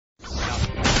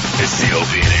It's the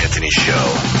Opie and Anthony Show.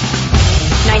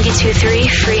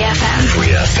 92.3 Free FM. Free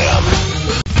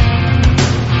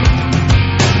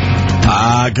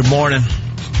FM. Good morning.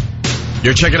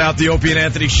 You're checking out the Opie and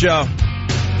Anthony Show.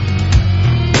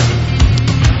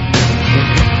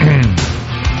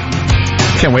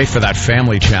 Can't wait for that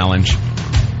family challenge.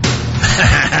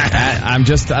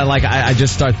 I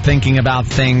just start thinking about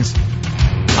things.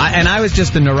 I was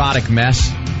just a neurotic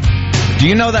mess. Do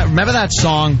you know that? Remember that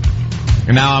song?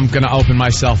 And now I'm going to open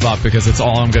myself up because it's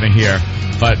all I'm going to hear.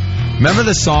 But remember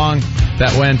the song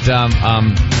that went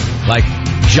like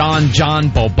John,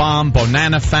 Bo-Bomb,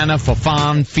 Bonana, Fana,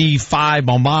 Fofan, Fee, Fi,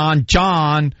 Bomon,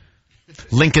 John,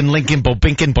 Lincoln,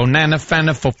 Bo-Binkin, Bonana,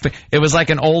 Fana, Fofan. It was like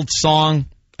an old song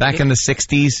back in the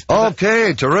 60s.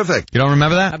 Okay, terrific. You don't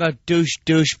remember that? How about douche,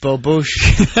 bo-boosh?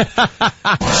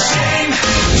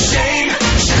 Shame.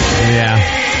 Yeah.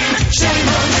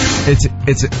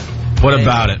 It's What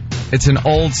about it? It's an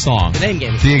old song. The Name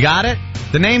Game. Do you got it?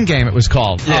 The Name Game, it was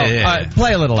called. Yeah. All right,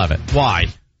 play a little of it. Why?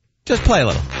 Just play a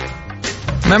little.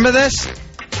 Remember this? The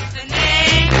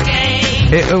Name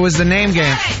Game. It was the Name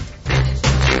Game.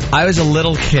 I was a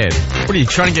little kid. What are you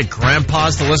trying to get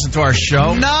grandpas to listen to our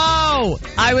show? No!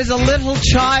 I was a little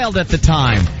child at the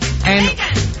time. And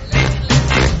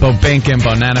Bo-Binkin,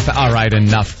 Bonana. All right,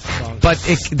 enough. But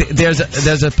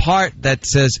there's a part that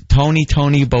says Tony,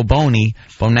 Boboni,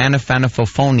 Bonana, Fana,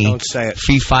 Fofoni, Don't say it.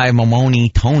 Fee, Fi,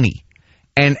 Momoni, Tony.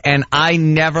 And I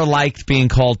never liked being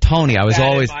called Tony. I was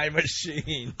always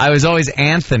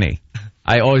Anthony.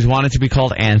 I always wanted to be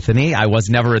called Anthony. I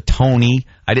was never a Tony.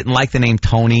 I didn't like the name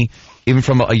Tony, even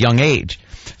from a young age.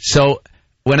 So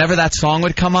whenever that song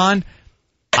would come on,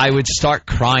 I would start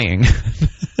crying.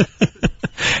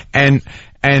 and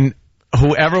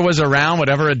whoever was around,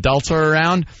 whatever adults were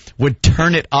around, would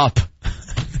turn it up.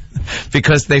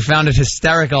 Because they found it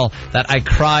hysterical that I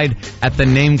cried at the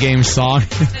Name Game song.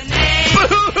 Turn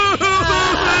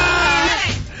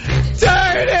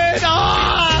it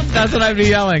off! That's what I'd be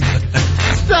yelling.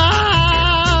 Stop!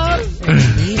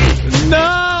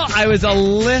 No! I was a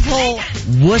little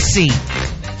wussy.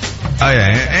 Oh,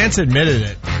 yeah. Ants admitted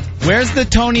it. Where's the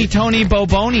Tony,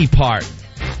 Boboni part?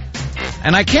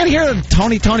 And I can't hear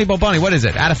Tony, Boboni. What is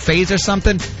it? Out of phase or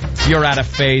something? You're out of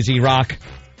phase, E-Rock.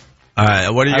 All right,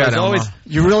 what do you got, Elmo?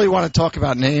 You really want to talk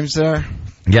about names there?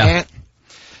 Yeah. Ant?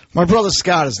 My brother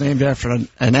Scott is named after an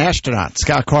astronaut,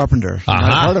 Scott Carpenter. You might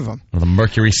have heard of him. The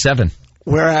Mercury 7.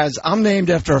 Whereas I'm named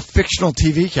after a fictional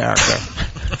TV character.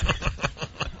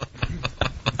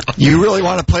 You really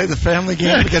want to play the family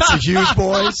game against the Hughes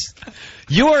boys?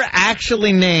 You are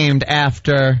actually named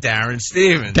after Darren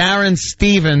Stevens. Darren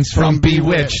Stevens from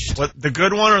Bewitched. What, the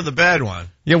good one or the bad one?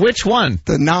 Yeah, which one?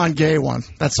 The non-gay one.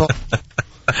 That's all.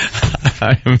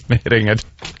 I'm hitting it.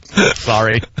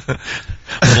 Sorry. A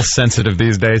little sensitive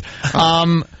these days.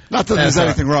 Not that there's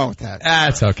anything wrong with that.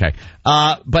 That's okay.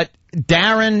 But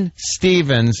Darren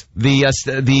Stevens,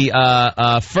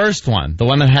 the first one, the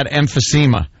one that had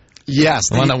emphysema. Yes.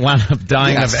 The one that wound up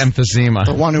dying of emphysema.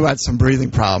 The one who had some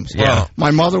breathing problems. Yeah.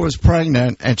 My mother was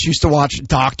pregnant, and she used to watch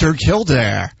Dr.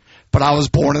 Kildare. But I was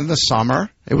born in the summer.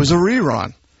 It was a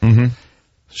rerun. Mm-hmm.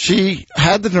 She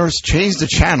had the nurse change the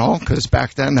channel, because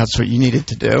back then that's what you needed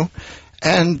to do.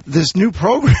 And this new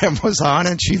program was on,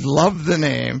 and she loved the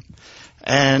name.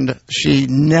 And she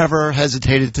never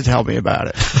hesitated to tell me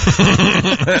about it.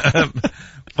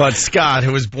 But Scott,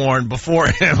 who was born before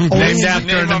him, named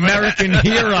after an American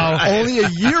hero. Only a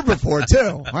year before,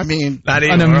 too. I mean,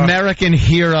 an American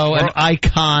hero, an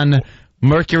icon,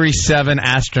 Mercury 7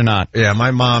 astronaut. Yeah,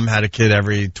 my mom had a kid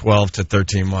every 12 to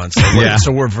 13 months.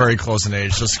 So we're very close in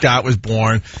age. So Scott was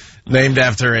born, named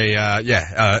after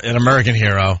an American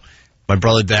hero. My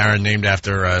brother Darren, named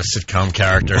after a sitcom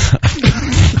character.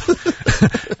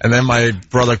 And then my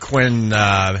brother Quinn,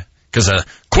 because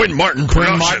Quinn Martin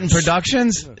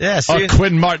Productions? Yeah, a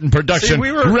Quinn Martin production.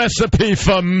 See, Recipe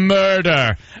for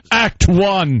Murder. Act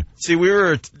 1. See, we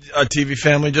were a TV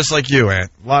family just like you,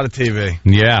 Ant. A lot of TV.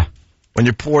 Yeah. When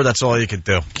you're poor, that's all you can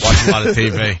do. Watch a lot of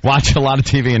TV. Watch a lot of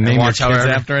TV and name your kids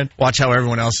after it. Watch how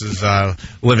everyone else is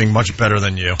living much better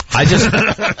than you.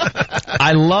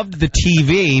 I loved the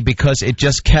TV because it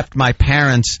just kept my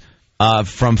parents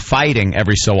from fighting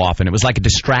every so often. It was like a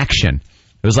distraction.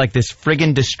 It was like this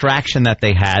friggin' distraction that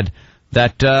they had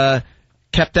that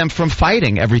kept them from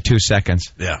fighting every 2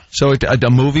 seconds. Yeah. So a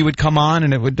movie would come on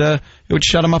and it would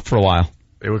shut them up for a while.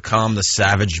 It would calm the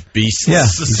savage beasts. Yeah,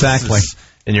 exactly.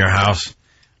 In your house.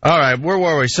 All right, where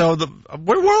were we?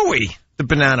 Where were we? The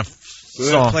banana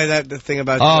We're going to play the thing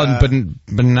about...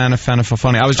 Banana Fana for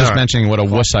funny. I was just mentioning what a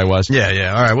wuss I was.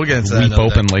 Yeah. All right, we'll get into that. Weep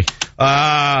openly.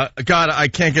 God, I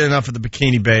can't get enough of the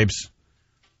Bikini Babes.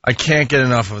 I can't get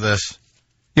enough of this.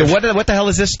 Yeah, what the hell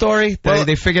is this story?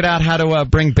 They figured out how to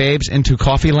bring babes into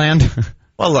coffee land?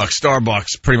 Well, look,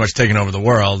 Starbucks pretty much taking over the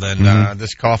world, and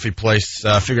this coffee place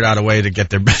figured out a way to get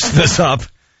their business up.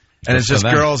 And it's just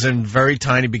girls in very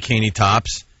tiny bikini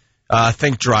tops.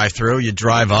 Think drive-through. You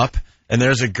drive up, and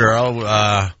there's a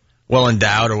girl, well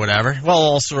endowed or whatever. Well,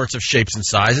 all sorts of shapes and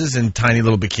sizes in tiny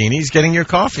little bikinis getting your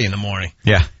coffee in the morning.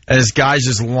 Yeah. And this guy's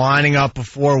just lining up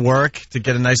before work to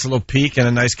get a nice little peek and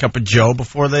a nice cup of joe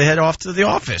before they head off to the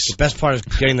office. The best part is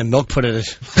getting the milk put in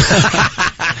it.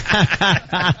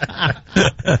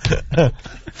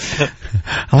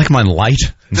 I like mine light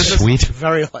and sweet.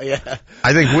 Very light, yeah.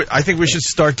 I think we should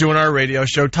start doing our radio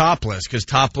show topless, because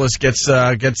topless gets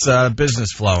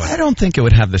business flowing. I don't think it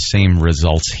would have the same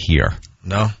results here.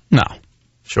 No? No.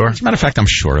 Sure? As a matter of fact, I'm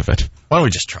sure of it. Why don't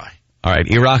we just try? All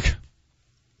right, E-Rock,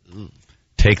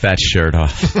 take that shirt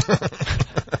off.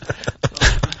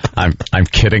 I'm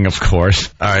kidding, of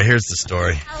course. All right, here's the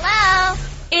story. Hello?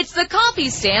 It's the coffee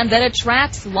stand that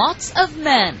attracts lots of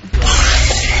men.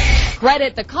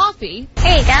 Credit the coffee.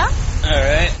 Here you go. All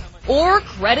right. Or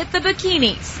credit the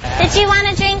bikinis. Did you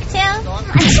want a drink too?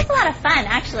 I think it's a lot of fun,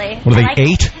 actually. What are they,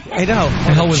 8? I know. What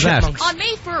the hell was that? On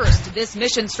May 1st, this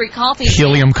Mission Street coffee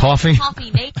Helium coffee? Coffee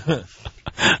The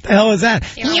hell was that?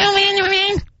 Hey,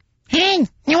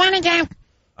 you want a drink?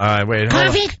 All right, wait. Hold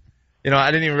on. You know,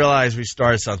 I didn't even realize we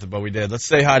started something, but we did. Let's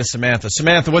say hi to Samantha.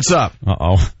 Samantha, what's up?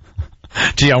 Uh-oh.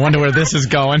 Gee, I wonder where this is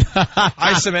going.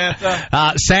 Hi,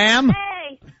 Samantha. Sam?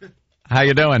 Hey, How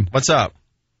you doing? What's up?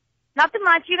 nothing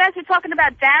much. You guys were talking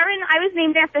about Darren. I was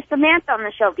named after Samantha on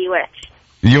the show Bewitched.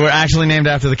 You were actually named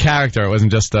after the character. It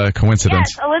wasn't just a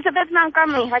coincidence. Yes, Elizabeth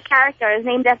Montgomery, her character, is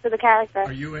named after the character.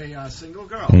 Are you a single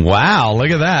girl? Wow,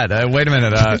 look at that. Wait a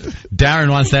minute.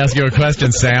 Darren wants to ask you a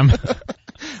question, Sam.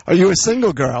 Are you a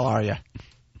single girl, are you?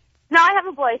 No, I have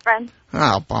a boyfriend.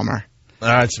 Oh, bummer. All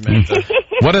right, Samantha.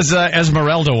 What does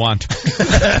Esmeralda want? All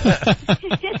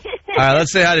right,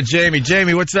 let's say hi to Jamie.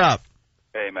 Jamie, what's up?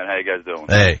 Hey, man, how you guys doing?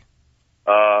 Hey.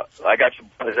 I got your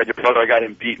brother. I got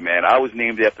him beat, man. I was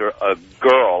named after a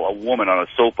girl, a woman on a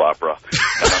soap opera.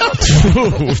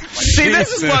 See,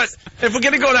 this is what, if we're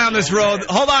going to go down this road,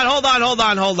 hold on.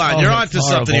 Oh, You're onto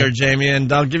something here, Jamie,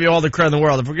 and I'll give you all the credit in the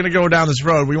world. If we're going to go down this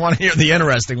road, we want to hear the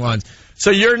interesting ones.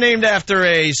 So you're named after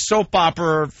a soap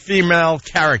opera female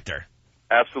character.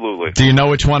 Absolutely. Do you know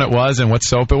which one it was and what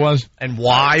soap it was? And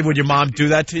why would your mom do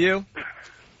that to you?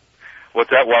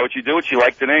 What's that? Why would she do it? She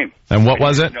liked the name. And what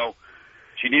was it? You know,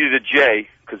 she needed a J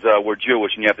because we're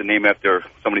Jewish, and you have to name after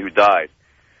somebody who died.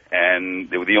 And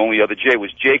the only other J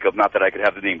was Jacob. Not that I could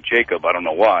have the name Jacob. I don't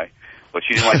know why. But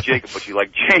she didn't like Jacob, but she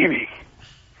liked Jamie.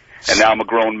 And now I'm a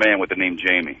grown man with the name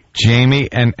Jamie. Jamie,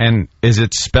 and is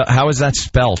it how is that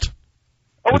spelt?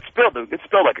 Oh, it's spelled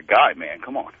like a guy, man.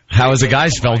 Come on. How is a guy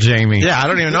spell Jamie? Yeah, I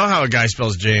don't even know how a guy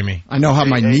spells Jamie. I know how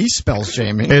my niece spells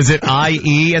Jamie. Is it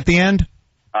I-E at the end?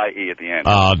 I-E at the end.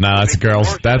 Oh, no, that's a girl's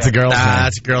name. That's a girl's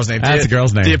name. That's a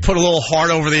girl's name. Do you put a little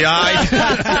heart over the eye?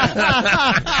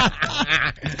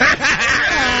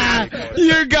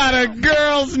 You got a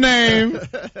girl's name.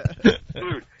 Dude,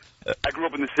 I grew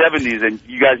up in the 70s, and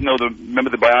you guys remember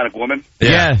the Bionic Woman?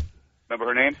 Yeah. Remember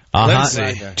her name?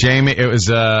 Lindsay. Jamie, it was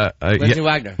Lindsay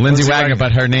Wagner. Lindsay Wagner,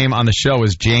 but her name on the show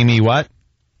was Jamie what?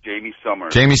 Jamie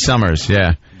Summers. Jamie Summers,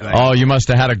 yeah. Oh, you must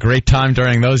have had a great time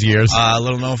during those years.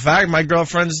 Little known fact, my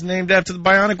girlfriend's named after the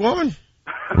Bionic Woman.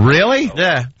 Really?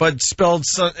 Yeah, but spelled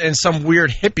in some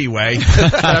weird hippie way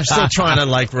that I'm still trying to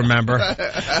remember,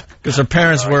 because her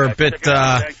parents were a bit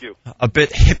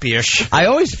hippie-ish. I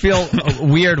always feel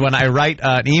weird when I write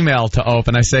an email to Ope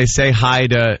and I say hi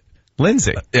to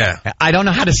Lindsay. Yeah. I don't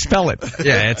know how to spell it.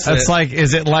 Yeah, it's like,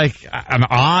 is it like an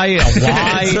I, a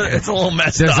Y? It's a little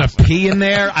messed There's up. a P in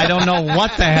there. I don't know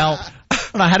what the hell. I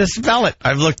don't know how to spell it.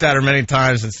 I've looked at her many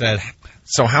times and said,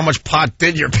 so how much pot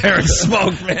did your parents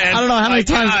smoke, man? I don't know how many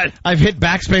times I've hit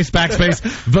backspace,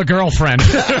 the girlfriend.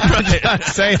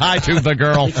 Say hi to the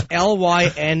girl. It's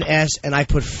Lyns, and I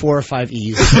put 4 or 5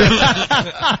 E's.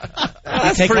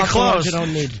 That's Take pretty off the ones close. you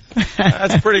don't need.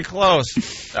 That's pretty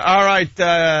close. All right,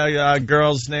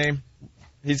 girl's name.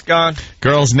 He's gone.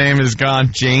 Girl's name is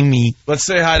gone. Jamie. Let's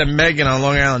say hi to Megan on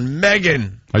Long Island.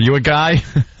 Megan. Are you a guy?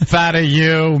 Fat of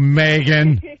you,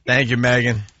 Megan. Thank you,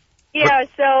 Megan. Yeah,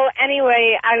 so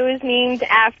anyway, I was named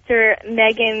after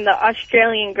Megan, the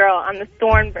Australian girl on the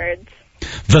Thornbirds.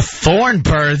 The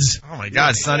Thornbirds? Oh, my God.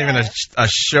 It's not even a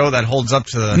show that holds up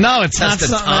to the test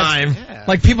of time. Yeah.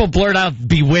 Like, people blurt out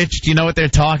Bewitched. You know what they're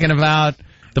talking about?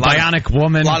 The Bionic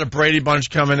Woman. A lot of Brady Bunch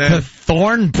coming in. The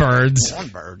Thornbirds.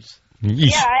 Thornbirds.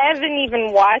 Yeah, I haven't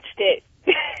even watched it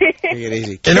Take it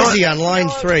easy. You know Kizzy on line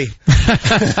 3.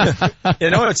 You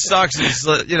know what sucks is,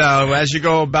 as you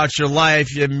go about your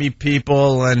life, you meet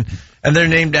people and they're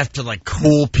named after like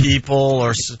cool people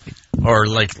or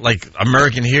like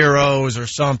American heroes or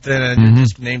something, and you're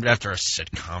just named after a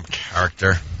sitcom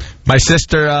character. My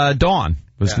sister Dawn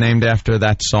was named after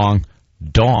that song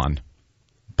 "Dawn"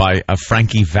 by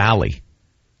Frankie Valli,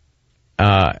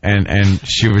 and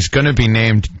she was going to be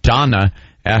named Donna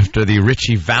after the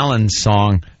Richie Valens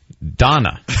song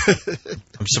Donna.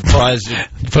 I'm surprised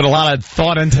you put a lot of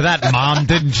thought into that, Mom,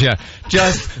 didn't you?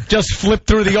 Just flip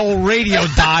through the old radio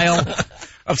dial.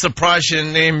 I'm surprised you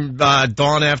didn't name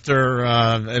Dawn after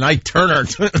an Ike Turner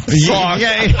song.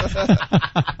 Yeah.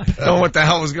 Don't know what the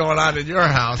hell was going on in your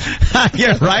house.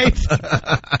 Yeah, right?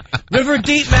 River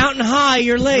deep, mountain high,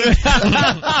 you're late.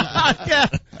 Yeah.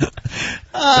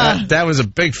 That was a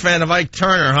big fan of Ike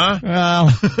Turner, huh?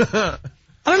 Well,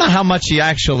 I don't know how much he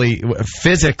actually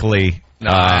physically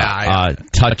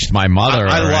touched my mother.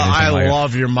 I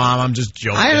love your mom. I'm just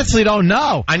joking. I honestly don't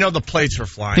know. I know the plates were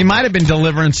flying. He might have been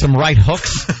delivering some right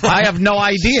hooks. I have no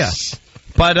idea.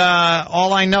 But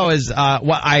all I know is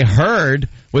what I heard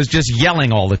was just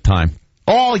yelling all the time.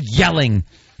 All yelling.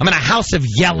 I'm in a house of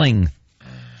yelling.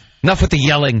 Enough with the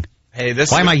yelling. Hey,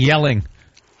 why am I yelling?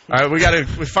 All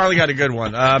right, we finally got a good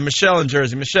one. Michelle in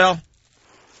Jersey. Michelle?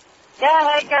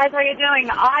 Yeah, hey guys, how you doing?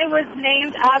 I was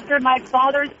named after my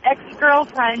father's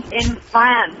ex-girlfriend in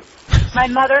France. My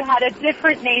mother had a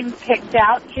different name picked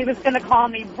out. She was going to call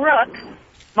me Brooke.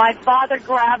 My father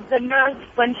grabbed the nurse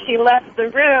when she left the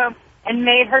room and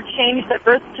made her change the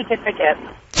birth certificate.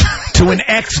 To an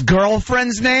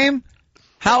ex-girlfriend's name?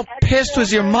 How pissed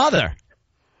was your mother?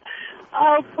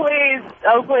 Oh, please.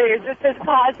 Oh, please. This has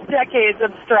caused decades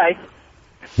of strife.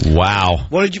 Wow.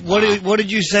 What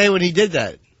did you say when he did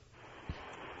that?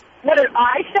 What did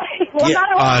I say? Well, Yeah.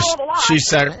 not a lot. She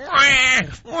said,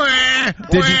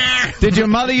 Did your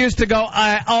mother used to go,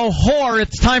 oh, whore,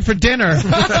 it's time for dinner?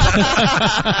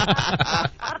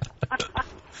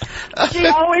 She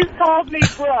always called me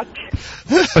Brooke.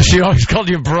 She always called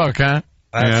you Brooke, huh?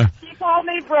 Yeah. She called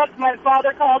me Brooke. My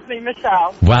father calls me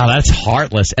Michelle. Wow, that's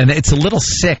heartless. And it's a little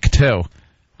sick, too,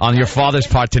 on your father's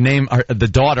part to name the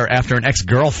daughter after an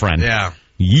ex-girlfriend. Yeah.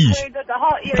 Yeesh.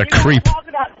 What a creep.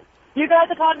 You guys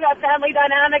are talking about family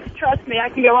dynamics. Trust me, I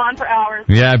can go on for hours.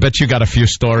 Yeah, I bet you got a few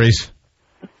stories.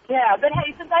 Yeah, but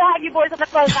hey, since I have you boys on the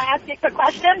phone, can I ask you a quick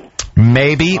question?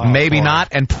 Maybe, maybe not,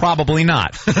 and probably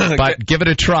not. But give it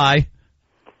a try.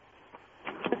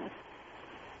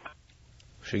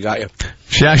 She got you.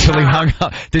 She actually hung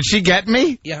up. Did she get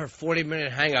me? Yeah, her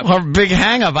 40-minute hang-up. Her big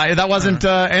hang-up. That wasn't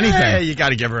anything. Yeah, you got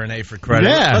to give her an A for credit.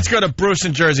 Yeah. Let's go to Bruce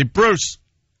in Jersey. Bruce.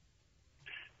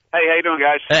 Hey, how you doing,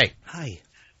 guys? Hey. Hi.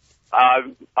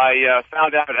 I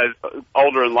found out as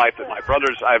older in life that my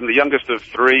brothers, I'm the youngest of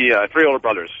three older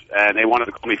brothers, and they wanted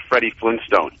to call me Freddie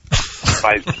Flintstone.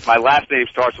 My last name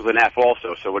starts with an F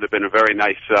also, so it would have been a very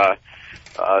nice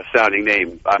sounding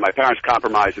name. My parents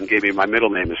compromised and gave me my middle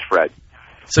name is Fred.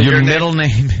 So your middle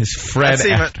name is Fred.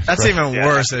 That's even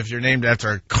worse if you're named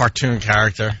after a cartoon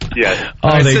character. Yeah.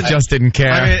 Oh, they just didn't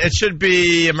care. I mean, it should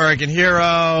be American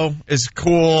hero, is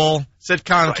cool,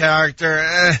 sitcom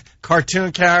character,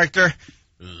 cartoon character.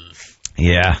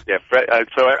 Yeah. Yeah, Fred.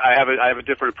 So I have a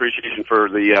different appreciation for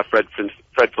the Fred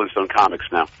Flintstone comics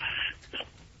now.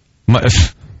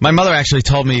 My mother actually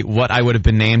told me what I would have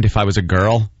been named if I was a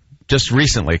girl. Just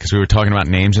recently, because we were talking about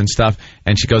names and stuff,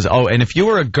 and she goes, oh, and if you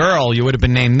were a girl, you would have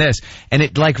been named this. And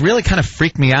it, like, really kind of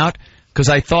freaked me out, because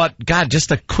I thought, God,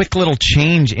 just a quick little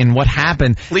change in what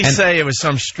happened. Please say it was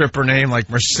some stripper name like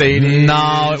Mercedes.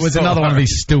 No, it was another one of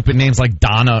these stupid names like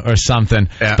Donna or something.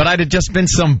 Yeah. But I'd have just been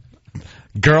some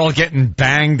girl getting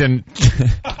banged and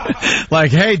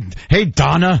like, hey,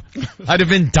 Donna. I'd have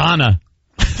been Donna.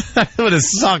 That would have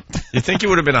sucked. You think you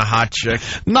would have been a hot chick?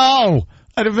 No.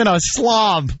 I'd have been a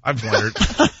slob. I've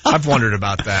wondered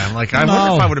about that. I'm like, I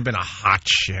wonder if I would have been a hot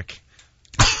chick.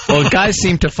 Well, guys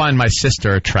seem to find my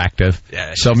sister attractive.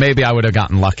 Yeah. So maybe I would have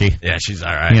gotten lucky. Yeah, she's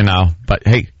all right. You know, but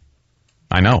hey,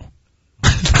 I know.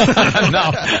 No,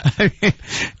 I mean,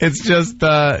 it's just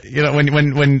you know,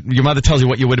 when your mother tells you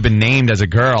what you would have been named as a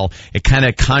girl, it kind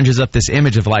of conjures up this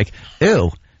image of like,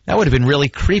 ew, that would have been really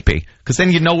creepy. Because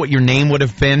then you know what your name would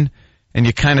have been. And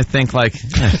you kind of think like,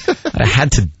 I'd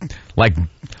have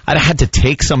had to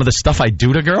take some of the stuff I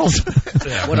do to girls.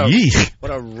 Yeah.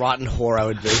 What a rotten whore I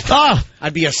would be. Oh.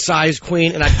 I'd be a size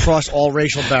queen, and I'd cross all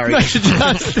racial barriers.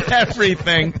 Just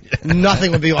everything.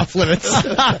 Nothing would be off limits.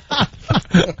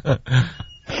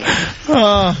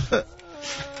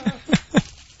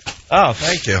 Oh,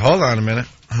 thank you. Hold on a minute.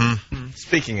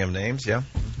 Speaking of names, yeah.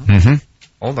 Mm-hmm.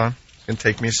 Hold on. going to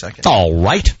take me a second. All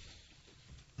right.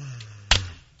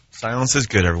 Silence is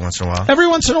good every once in a while. Every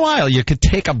once in a while, you could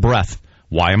take a breath.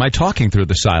 Why am I talking through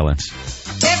the silence?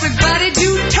 Everybody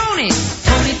do Tony.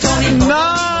 Tony, Tony.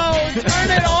 No!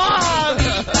 Turn it off!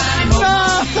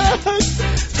 No!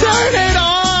 Turn it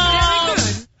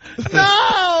off!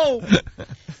 No!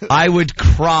 I would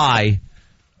cry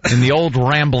in the old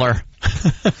Rambler.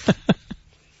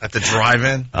 At the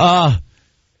drive-in?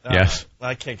 Yes.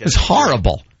 I can't get It's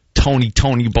horrible. Tony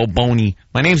Boboni.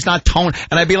 My name's not Tony.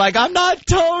 And I'd be like, I'm not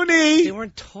Tony. They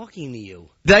weren't talking to you.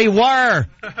 They were.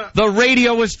 The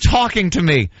radio was talking to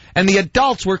me. And the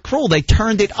adults were cruel. They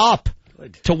turned it up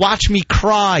to watch me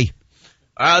cry.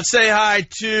 Let's say hi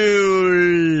to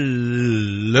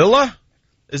Lila.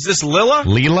 Is this Lila?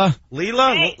 Leela?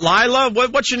 Leela? Hey. Lila?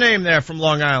 What's your name there from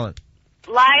Long Island?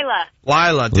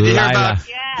 Lila. Did you hear Lila. about?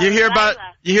 Yeah,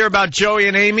 You hear about Joey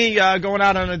and Amy going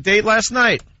out on a date last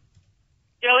night?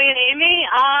 Joey and Amy?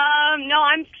 No,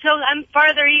 I'm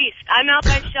farther east. I'm out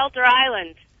by Shelter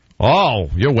Island.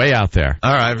 Oh, you're way out there.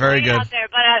 All right, very Way good. out there,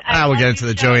 but I We'll love get into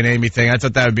your the show. Joey and Amy thing. I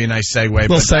thought that would be a nice segue.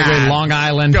 Little But segue, Long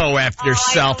Island. go after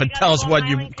yourself we and got tell a us Long what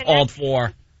you Island called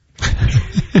for.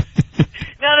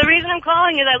 No, the reason I'm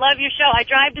calling is I love your show. I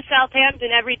drive to Southampton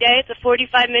every day. It's a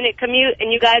 45-minute commute,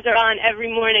 and you guys are on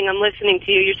every morning. I'm listening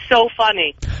to you. You're so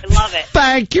funny. I love it.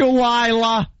 Thank you,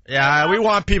 Lila. Yeah, we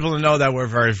want people to know that we're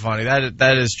very funny.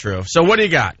 That is true. So what do you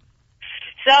got?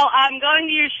 So I'm going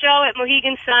to your show at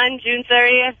Mohegan Sun, June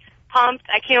 30th. Pumped.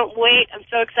 I can't wait. I'm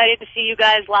so excited to see you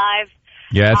guys live.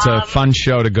 Yeah, it's a fun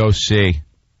show to go see.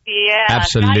 Yeah.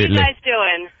 Absolutely. How you guys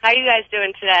doing? How you guys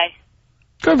doing today?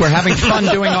 Good. We're having fun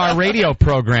doing our radio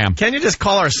program. Can you just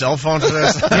call our cell phone for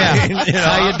this? Yeah.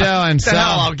 How you doing? So,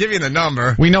 I'll give you the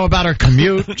number. We know about her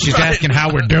commute. She's Right. asking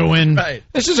how we're doing. Right.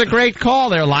 This is a great call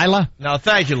there, Lila. No,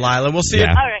 thank you, Lila. We'll see you.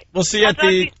 Yeah. All right. We'll see you at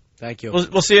the. Thank you.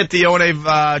 We'll see you at the O&A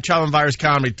Child and Virus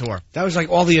Comedy Tour. That was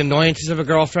like all the annoyances of a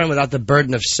girlfriend without the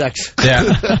burden of sex.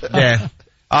 Yeah. Yeah.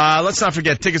 Let's not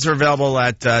forget, tickets are available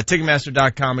at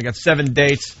Ticketmaster.com. We got 7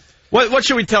 dates. What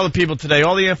should we tell the people today?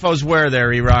 All the info's where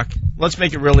there, E-Rock? Let's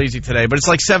make it real easy today. But it's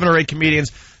like 7 or 8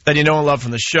 comedians that you know and love from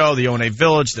the show, the O&A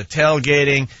Village, the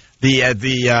tailgating,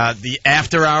 the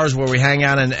after hours where we hang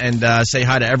out and say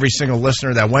hi to every single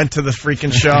listener that went to the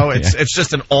freaking show. It's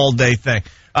just an all-day thing.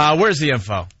 Where's the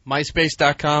info?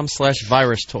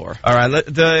 MySpace.com/virus tour. All right.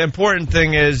 The important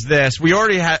thing is this: we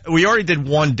already did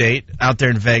one date out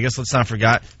there in Vegas. Let's not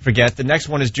forget. The next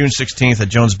one is June 16th at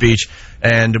Jones Beach,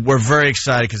 and we're very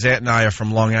excited because Aunt and I are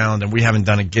from Long Island, and we haven't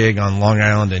done a gig on Long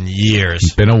Island in years.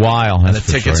 It's been a while. And the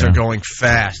tickets are going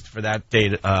fast for that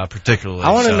date, particularly. I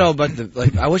want to know about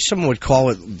I wish someone would call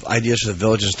with ideas for the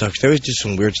Village and stuff. 'Cause they always do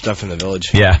some weird stuff in the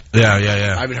Village. Yeah.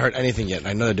 I haven't heard anything yet. And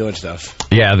I know they're doing stuff.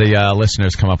 Yeah, the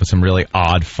listeners come up with some really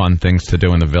odd, fun things to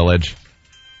do in the Village.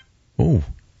 Ooh.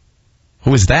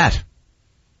 Who is that?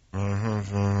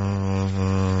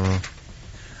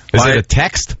 Is it a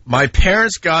text? My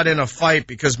parents got in a fight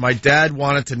because my dad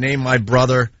wanted to name my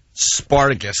brother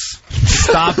Spartacus.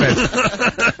 Stop it.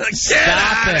 Get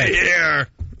out of here.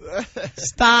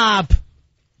 Stop.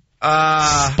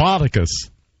 Spartacus.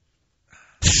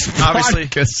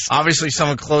 Obviously,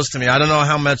 someone close to me. I don't know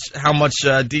how much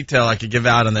detail I could give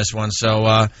out on this one.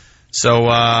 So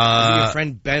your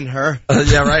friend Ben Hur.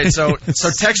 Yeah, right. So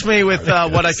text me with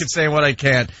what I could say and what I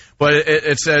can't. But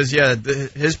it says,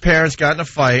 his parents got in a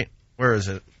fight. Where is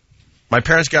it? My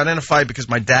parents got in a fight because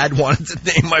my dad wanted to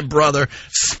name my brother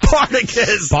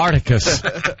Spartacus. Spartacus.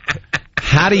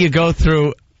 How do you go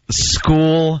through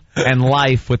school and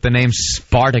life with the name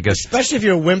Spartacus? Especially if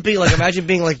you're wimpy. Like, imagine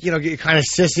being like, you're kind of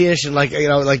sissy-ish and like,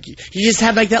 you just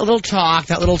have like that little talk,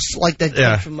 that little, like that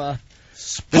Yeah. from,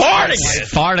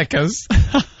 Spartacus.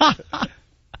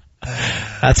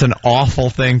 That's an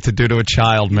awful thing to do to a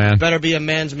child, man. Better be a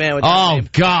man's man with that Oh, name.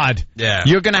 God. Yeah.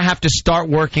 You're going to have to start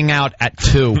working out at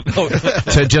 2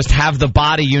 to just have the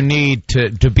body you need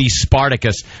to be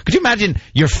Spartacus. Could you imagine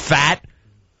you're fat?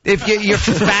 If you're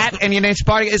fat and your name's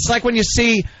Spartacus, it's like when you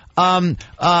see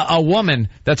a woman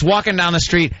that's walking down the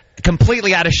street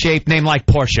completely out of shape named like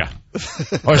Portia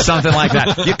or something like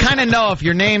that. You kind of know if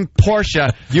you're named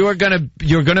Portia, you're gonna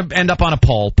end up on a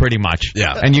pole pretty much.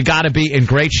 Yeah. And you got to be in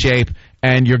great shape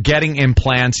and you're getting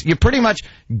implants. You're pretty much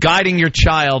guiding your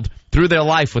child through their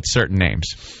life with certain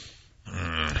names.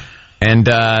 And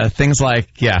things like,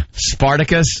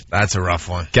 Spartacus. That's a rough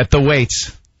one. Get the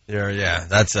weights.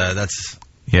 That's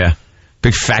Yeah.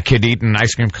 Big fat kid eating an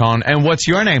ice cream cone. And what's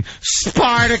your name?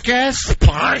 Spartacus.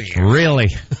 Spartacus. Really?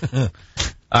 All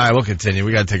right, we'll continue.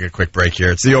 We got to take a quick break here.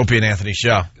 It's the Opie and Anthony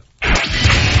Show.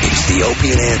 It's the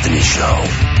Opie and Anthony Show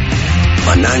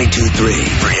on 92.3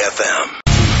 Free FM.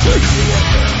 Good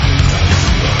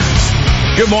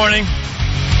morning.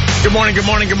 Good morning, good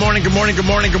morning, good morning, good morning, good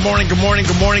morning, good morning, good morning,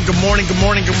 good morning, good morning, good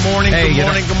morning, good morning, good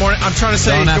morning, good morning. I'm trying to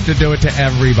say. Don't have to do it to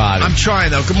everybody. I'm trying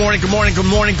though. Good morning, good morning, good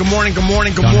morning, good morning, good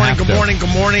morning, good morning, good morning,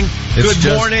 good morning,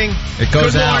 good morning. It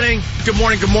goes out. Good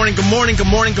morning, good morning, good morning, good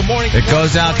morning, good morning. It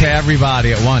goes out to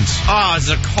everybody at once. Ah, it's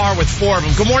a car with 4 of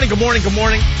them. Good morning, good morning, good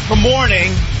morning, good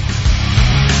morning.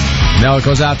 No, it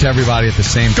goes out to everybody at the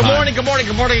same time. Good morning, good morning,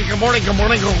 good morning, good morning, good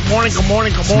morning, good morning, good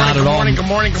morning, good morning, good morning, good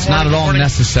morning, It's not at all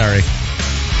necessary.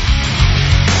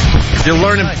 You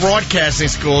learn in broadcasting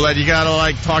school that you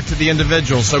gotta talk to the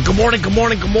individual. So good morning, good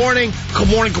morning, good morning, good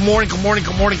morning, good morning, good morning,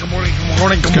 good morning, good morning, good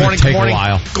morning, good morning, good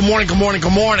morning, good morning, good morning,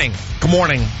 good morning, good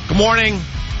morning, good morning,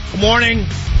 good morning,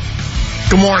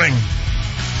 good morning.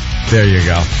 There you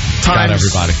go. Got Times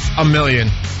everybody. 1.5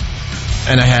 million.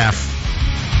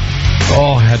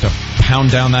 Oh, I had to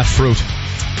pound down that fruit.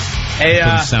 Hey,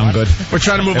 didn't sound good. We're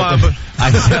trying to move on. But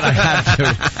I said I had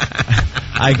to.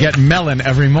 I get melon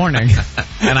every morning,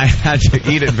 and I had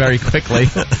to eat it very quickly.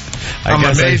 I'm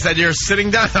amazed that you're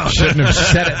sitting down. Shouldn't have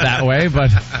said it that way,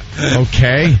 but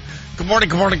okay. Good morning,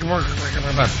 good morning, good morning,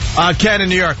 good morning. Ken in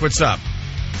New York, what's up?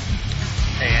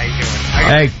 Hey, how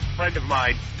you doing?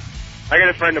 I got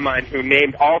a friend of mine who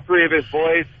named all 3 of his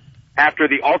boys after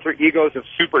the alter egos of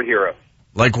superheroes.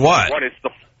 Like what? One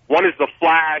is the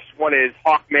Flash, one is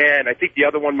Hawkman. I think the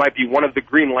other one might be one of the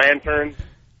Green Lanterns.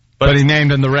 But he named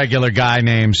them the regular guy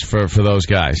names for those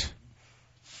guys.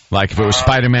 Like if it was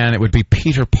Spider-Man, it would be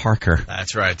Peter Parker.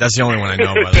 That's right. That's the only one I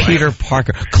know, by the way. Peter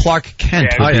Parker. Clark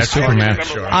Kent would be Superman.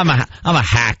 Sure. I'm a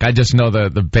hack. I just know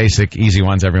the basic, easy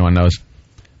ones everyone knows.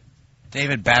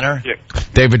 David Banner. Yeah.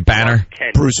 David Banner.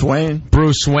 Bruce Wayne.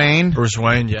 Bruce Wayne. Bruce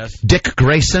Wayne, yes. Dick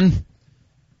Grayson.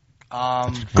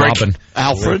 Robin.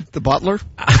 Alfred, the butler.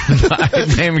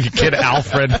 I'd name a kid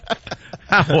Alfred.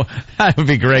 That would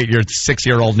be great. Your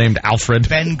 6-year-old named Alfred.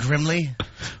 Ben Grimley.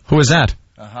 Who is that?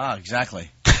 Exactly.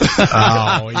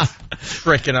 Oh, he's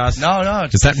tricking us. No.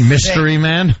 Is that Mystery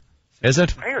Man? Is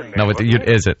it? Iron Man, No,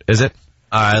 is it? Is it?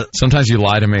 Sometimes you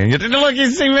lie to me. You look,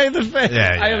 you see made the face.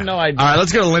 Yeah. I have no idea. All right,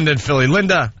 let's go to Linda in Philly.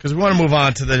 Linda, because we want to move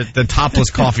on to the topless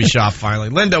coffee shop finally.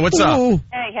 Linda, what's up?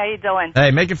 Hey, how you doing?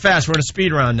 Hey, make it fast. We're in a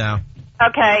speed round now.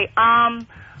 Okay,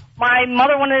 my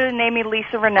mother wanted to name me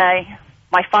Lisa Renee.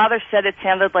 My father said it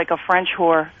sounded like a French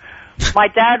whore. My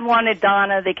dad wanted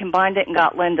Donna. They combined it and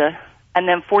got Linda. And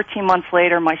then 14 months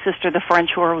later, my sister, the French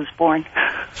whore, was born.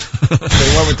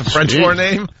 They went with the French whore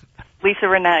name? Lisa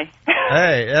Renee.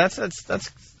 Hey, that's.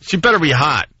 She better be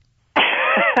hot.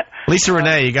 Lisa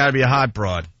Renee, you got to be a hot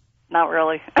broad. Not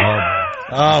really.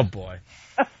 Oh, boy.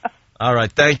 All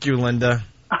right, thank you, Linda.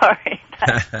 All right.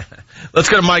 Let's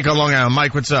go to Mike on Long Island.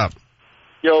 Mike, what's up?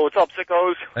 Yo, what's up,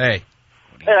 sickos? Hey.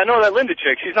 Hey, I know that Linda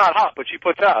chick. She's not hot, but she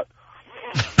puts out.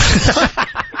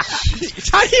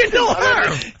 How do you know her?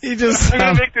 I'm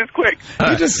going to make this quick.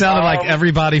 You just sounded like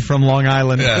everybody from Long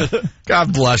Island. Yeah.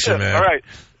 God bless you, man. All right.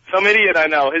 Some idiot I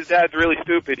know. His dad's really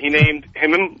stupid. He named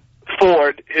him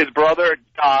Ford, his brother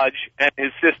Dodge, and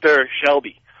his sister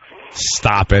Shelby.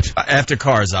 Stop it. After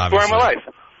cars, obviously. Story of my life.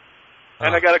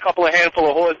 And I got a handful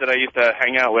of whores that I used to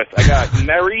hang out with. I got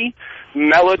Mary,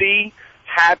 Melody,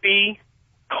 Happy,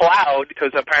 Cloud,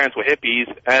 because her parents were hippies,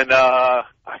 and I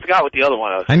forgot what the other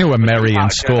one was. I knew a Mary in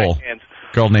school.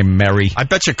 Girl named Mary. I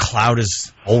bet you Cloud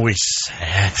is always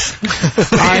sad.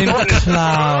 I'm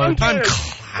Cloud. I'm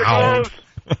Cloud.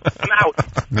 I'm out.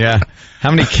 Yeah.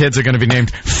 How many kids are going to be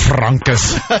named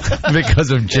Frankus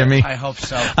because of Jimmy? I hope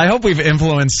so. I hope we've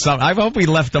influenced some. I hope we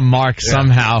left a mark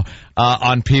somehow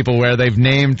on people where they've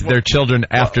named their children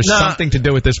after something to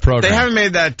do with this program. They haven't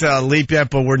made that leap yet,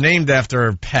 but we're named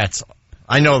after pets.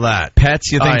 I know that.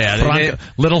 Pets? You think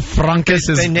little Frankus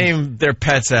is... They name their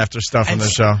pets after stuff on the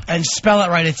show. And spell it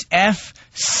right. It's F,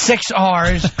 6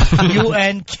 R's,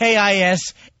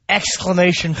 UNKIS,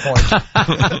 exclamation point.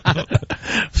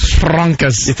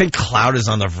 Frankus. You think Cloud is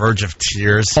on the verge of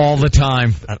tears? All the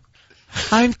time.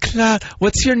 I'm Cloud.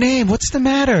 What's your name? What's the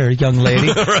matter, young lady?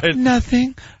 Right.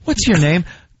 Nothing. What's your name?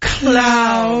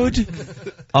 Cloud.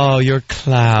 Oh, you're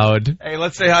Cloud. Hey,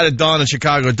 let's say hi to Dawn in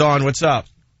Chicago. Dawn, what's up?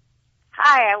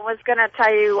 Hi, I was going to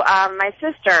tell you, my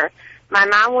sister, my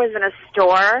mom was in a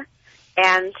store,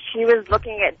 and she was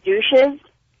looking at douches,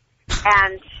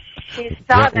 and she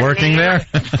saw the working name. there?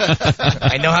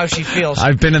 I know how she feels.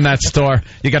 I've been in that store.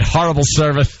 You get horrible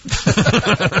service.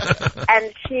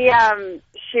 And she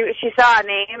saw a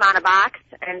name on a box,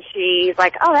 and she's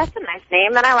like, oh, that's a nice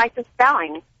name, and I like the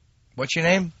spelling. What's your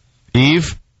name?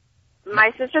 Eve?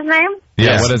 My sister's name?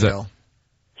 Yeah, what is it?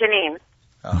 Janine.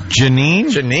 Oh.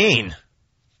 Janine? Janine.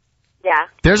 Yeah.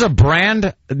 There's a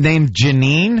brand named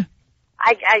Janine?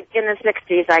 in the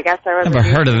 60s, I guess. I was Never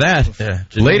heard of that. Yeah,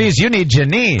 Ladies, you need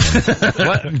Janine.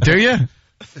 What? Do you?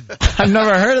 I've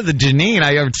never heard of the Janine.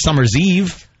 I heard Summer's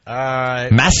Eve.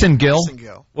 Massengill.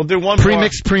 We'll do one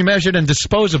Pre-mixed, pre-measured, and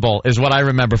disposable is what I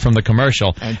remember from the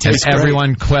commercial. And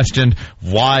everyone questioned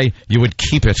why you would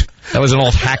keep it. That was an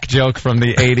old hack joke from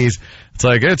the 80s. It's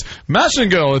like, it's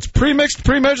Massengill. It's pre-mixed,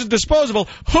 pre-measured, disposable.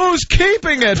 Who's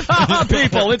keeping it?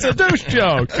 People, it's a douche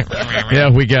joke.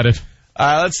 Yeah, we get it.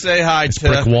 Let's say hi to...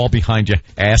 brick wall behind you,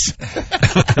 ass.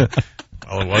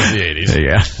 Oh, it was the 80s.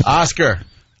 Yeah. Oscar.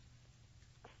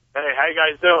 Hey, how you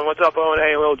guys doing? What's up, Owen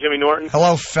A and little Jimmy Norton?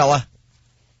 Hello, fella.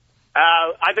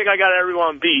 I think I got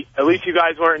everyone beat. At least you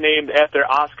guys weren't named after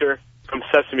Oscar from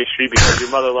Sesame Street because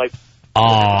your mother liked... Oh,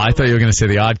 I thought you were going to say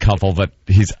The Odd Couple, but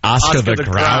he's Oscar the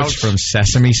Grouch from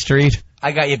Sesame Street.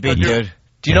 I got you beat, dude.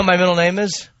 Do you know what my middle name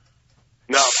is?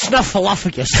 No.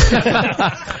 Snuffleupagus.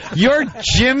 You're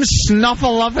Jim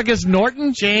Snuffleupagus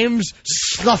Norton? James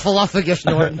Snuffleupagus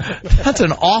Norton. That's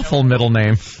an awful middle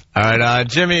name. All right,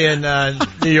 Jimmy in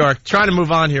New York. Trying to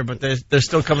move on here, but they're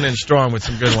still coming in strong with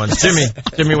some good ones.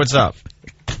 Jimmy, what's up?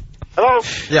 Hello?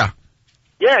 Yeah.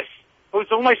 Yes. Who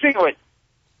am I speaking with?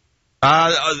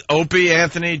 Opie,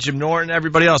 Anthony, Jim Norton,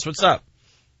 everybody else. What's up?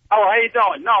 Oh, how you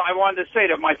doing? No, I wanted to say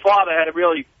that my father had a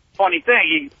really funny thing.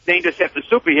 He named us after the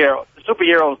superhero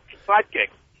sidekick.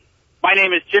 My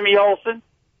name is Jimmy Olsen.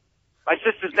 My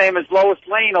sister's name is Lois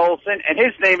Lane Olsen, and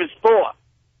his name is Thor.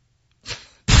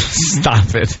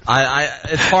 Stop it.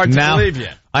 It's hard to believe you.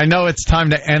 I know it's time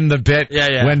to end the bit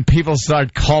when people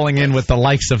start calling in with the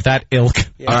likes of that ilk.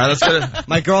 Yeah. All right, let's go.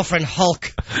 My girlfriend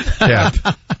Hulk. Yeah.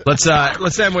 Let's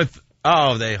end with...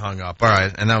 Oh, they hung up. All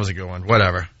right, and that was a good one.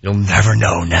 Whatever. You'll never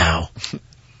know now.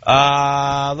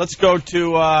 Let's go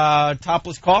to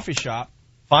Topless Coffee Shop.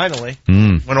 Finally.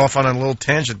 Went off on a little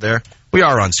tangent there. We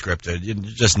are unscripted. You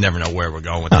just never know where we're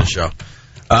going with this show.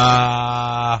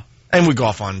 And we go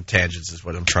off on tangents is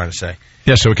what I'm trying to say.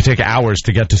 Yeah, so it could take hours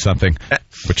to get to something,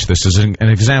 which this is an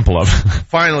example of.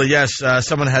 Finally, yes,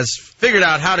 someone has figured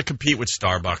out how to compete with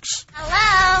Starbucks.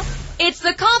 Hello. It's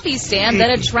the coffee stand that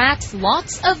attracts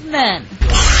lots of men.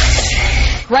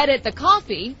 Credit the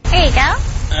coffee. Here you go.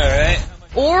 All right.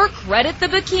 Or credit the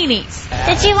bikinis.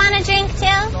 Did you want a drink, too?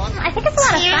 I think it's a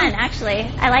lot of fun, actually.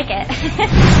 I like it.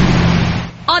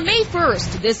 On May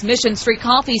 1st, this Mission Street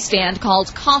coffee stand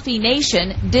called Coffee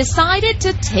Nation decided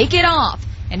to take it off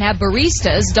and have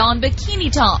baristas don bikini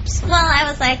tops. Well, I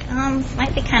was like, this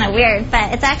might be kind of weird,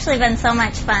 but it's actually been so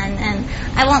much fun, and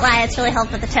I won't lie, it's really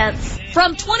helped with the tips.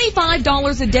 From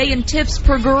 $25 a day in tips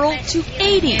per girl to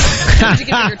 $80. Who'd you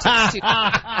give your tips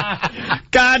to?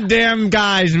 Goddamn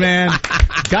guys, man.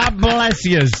 God bless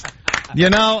yous. You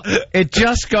know, it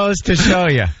just goes to show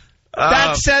you.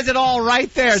 That says it all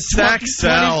right there.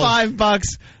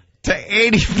 $25 to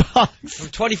 $80. From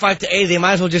 25 to 80, they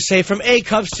might as well just say from A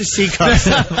cups to C cups.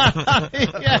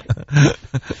 Yeah.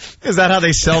 Is that how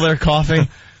they sell their coffee?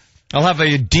 I'll have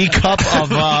a D cup of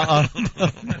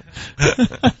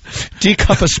D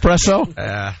cup espresso.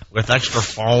 With extra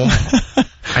foam.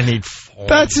 I need foam.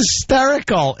 That's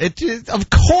hysterical. Of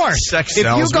course. Sex if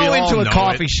sells. You go into a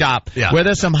coffee shop where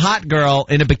there's some hot girl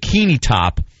in a bikini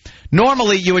top,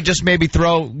 normally you would just maybe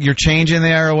throw your change in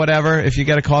there or whatever if you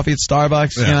get a coffee at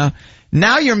Starbucks, you know.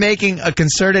 Now you're making a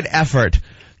concerted effort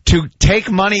to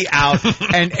take money out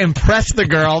and impress the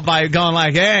girl by going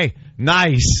like, hey,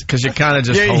 nice. Because you're kind of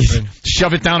just hoping.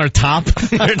 Shove it down her top.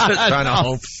 You're just trying to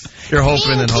hope. You're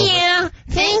hoping and hoping.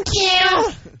 Thank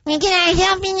you. Can I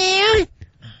help you now?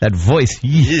 That voice.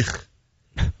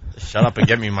 Shut up and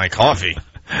get me my coffee.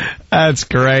 That's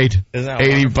great. Isn't that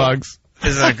 $80.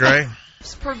 Isn't that great?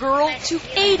 Per girl to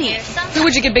 $80. Who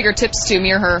would you give bigger tips to,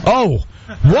 me or her? Oh.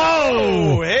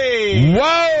 Whoa. Hey. Whoa,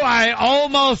 I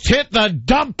almost hit the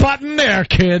dump button there,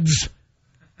 kids.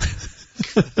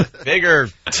 Bigger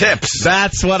tips.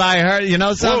 That's what I heard. You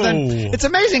know something? Whoa. It's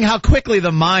amazing how quickly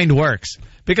the mind works.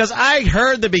 Because I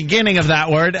heard the beginning of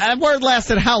that word. That word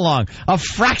lasted how long? A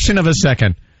fraction of a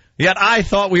second. Yet I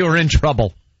thought we were in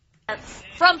trouble.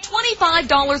 From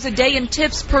 $25 a day in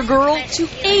tips per girl to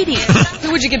 $80.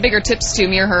 Who would you give bigger tips to,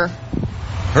 me or her?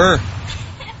 Her.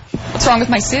 What's wrong with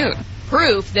my suit?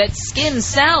 Proof that skin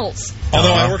sells.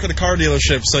 Although I work at a car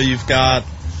dealership, so you've got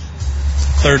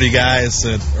 30 guys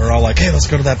that are all like, hey, let's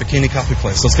go to that bikini coffee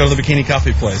place. Let's go to the bikini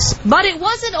coffee place. But it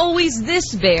wasn't always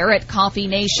this bare at Coffee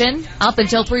Nation. Up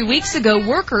until 3 weeks ago,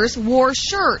 workers wore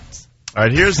shirts. All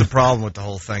right, here's the problem with the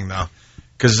whole thing, though.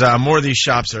 Because more of these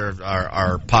shops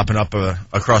are popping up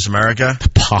across America.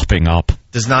 Popping up.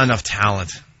 There's not enough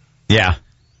talent. Yeah.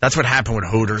 That's what happened with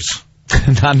Hooters.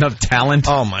 Not enough talent.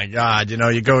 Oh my God! You know,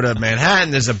 you go to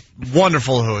Manhattan. There's a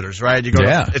wonderful Hooters, right? You go.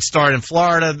 It started in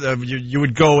Florida. You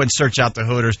would go and search out the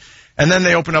Hooters, and then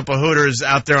they open up a Hooters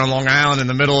out there on Long Island in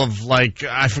the middle of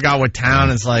I forgot what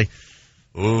town. It's like,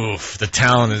 oof, the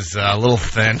town is a little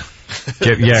thin.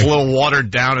 It's a little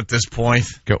watered down at this point.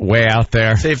 Get way out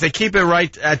there. See, if they keep it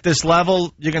right at this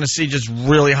level, you're going to see just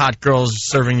really hot girls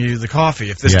serving you the coffee.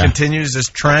 If this continues, this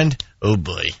trend, oh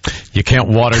boy. You can't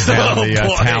water down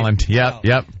the talent. Yep.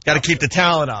 Got to keep the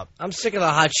talent up. I'm sick of the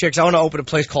hot chicks. I want to open a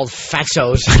place called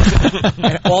Fatso's.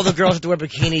 And all the girls have to wear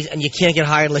bikinis, and you can't get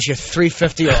hired unless you're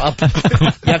 350 or up.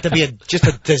 You have to be just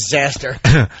a disaster.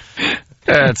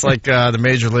 Yeah, it's like the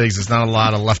major leagues. There's not a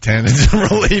lot of left-handed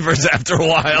relievers after a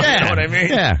while. You know what I mean?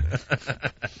 Yeah.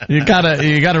 You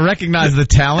gotta recognize the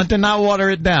talent and not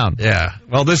water it down. Yeah.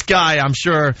 Well, this guy, I'm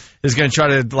sure, is going to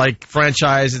try to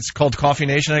franchise. It's called Coffee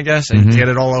Nation, I guess, and get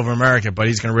it all over America. But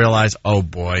he's going to realize, oh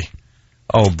boy,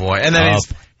 and then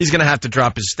he's going to have to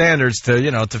drop his standards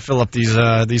to fill up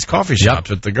these coffee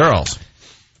shops with the girls.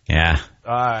 Yeah.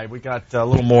 All right, we got a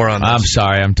little more on this. I'm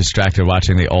sorry, I'm distracted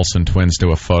watching the Olsen twins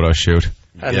do a photo shoot.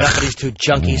 Enough of these two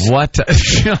junkies. What?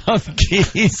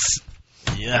 Junkies?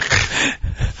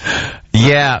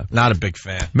 Yeah. Not a big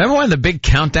fan. Remember when the big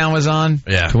countdown was on?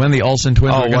 Yeah. To when the Olsen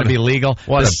twins were going to be legal?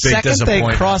 What a big disappointment. The second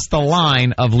they crossed the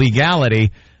line of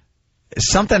legality,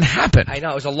 something happened. I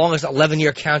know. It was the longest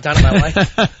 11-year countdown of my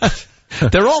life.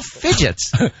 They're all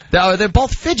fidgets. They're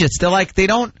both fidgets.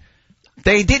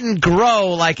 They didn't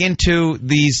grow into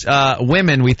these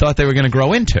women we thought they were going to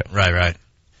grow into. Right.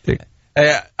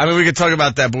 Hey, I mean, we could talk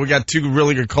about that, but we got two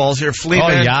really good calls here. Flea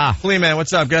Man,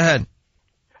 what's up? Go ahead.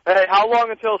 Hey, how long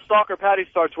until Stalker Patty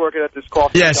starts working at this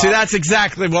coffee shop? See, that's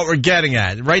exactly what we're getting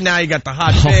at. Right now, you got the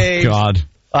hot babes. Oh, God.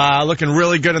 Looking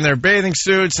really good in their bathing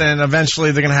suits, and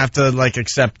eventually they're going to have to,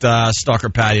 accept Stalker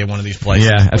Patty at one of these places.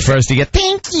 Yeah, at first you get,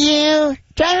 thank you.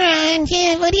 Turn around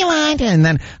here. What do you want? And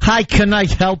then, hi, can I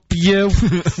help you?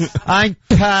 I'm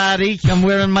Patty. I'm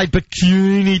wearing my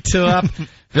bikini top.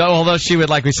 Although she would,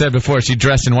 like we said before, she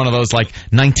dressed in one of those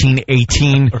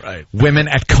 1918 women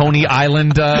at Coney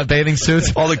Island bathing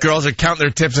suits. All the girls are counting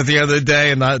their tips at the end of the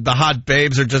day, and the hot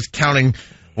babes are just counting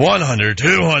 $100,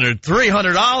 $200,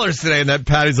 $300 today, and that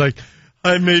Patty's like,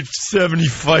 I made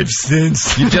 75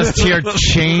 cents. You just hear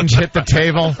change hit the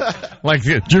table. Like,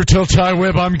 you tell Ty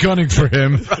Webb I'm gunning for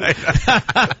him. Right.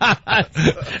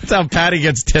 That's how Patty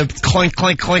gets tipped. Clink,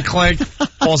 clink, clink, clink.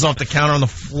 Falls off the counter on the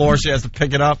floor. She has to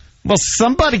pick it up. Well,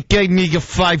 somebody gave me a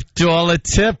 $5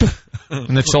 tip.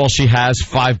 And that's all she has,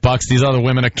 $5. These other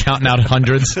women are counting out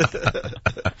hundreds.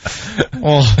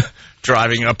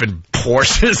 Driving up in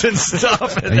Porsches and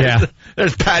stuff. And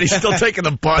there's Patty still taking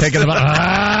the bus.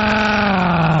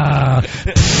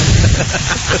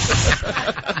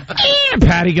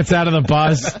 Patty gets out of the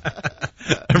bus.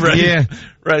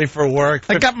 Ready for work.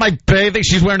 I got my bathing.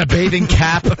 She's wearing a bathing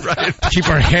cap. Keep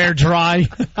her hair dry.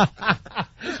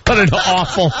 What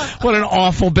an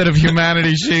awful bit of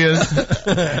humanity she is.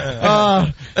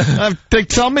 They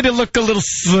tell me to look a little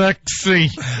sexy.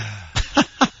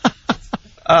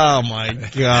 Oh, my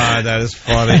God, that is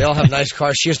funny. They all have nice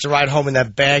cars. She has to ride home in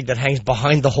that bag that hangs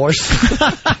behind the horse.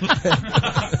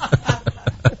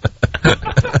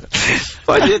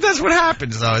 But that's what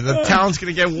happens, though. The town's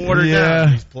going to get watered down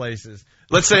in these places.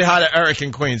 Let's say hi to Eric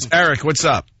in Queens. Eric, what's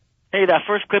up? Hey, that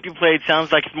first clip you played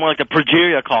sounds like it's more like the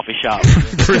Progeria coffee shop.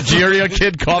 Progeria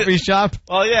kid coffee shop?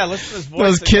 Well, yeah, listen to this voice.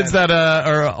 Those kids that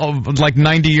are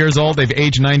 90 years old, they've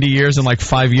aged 90 years in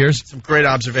 5 years. Some great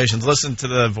observations. Listen to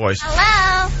the voice.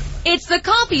 Hello? It's the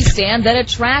coffee stand that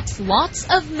attracts lots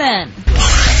of men.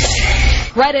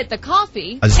 Credit the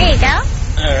coffee. There you go. All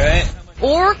right.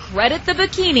 Or credit the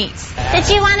bikinis. Did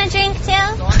you want a drink, too?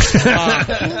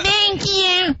 Thank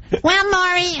you. Well,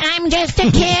 Maury, I'm just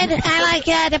a kid. I like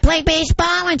to play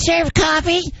baseball and serve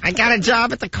coffee. I got a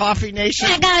job at the Coffee Nation.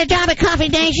 I got a job at Coffee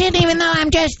Nation, even though I'm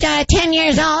just 10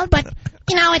 years old. But, at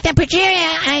the Progeria,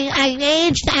 I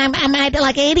aged. I'm at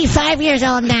 85 years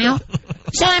old now.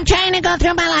 So I'm trying to go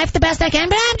through my life the best I can.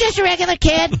 But I'm just a regular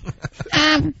kid.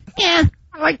 Yeah.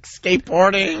 I like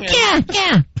skateboarding. Yeah.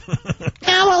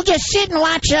 Now we'll just sit and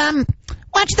watch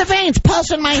the veins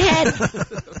pulse in my head.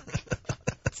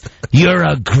 You're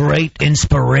a great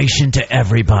inspiration to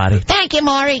everybody. Thank you,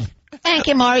 Maury. Thank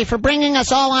you, Maury, for bringing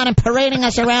us all on and parading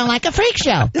us around like a freak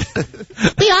show.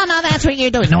 We all know that's what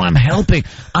you're doing. No, I'm helping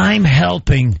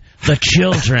the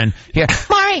children. Here,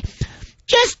 Maury,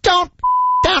 just don't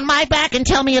down my back and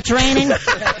tell me it's raining.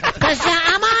 Because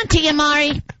I'm on to you,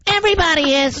 Maury.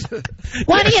 Everybody is.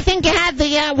 Why do you think you had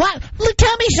what?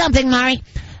 Tell me something, Maury.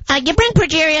 You bring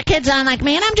Progeria kids on like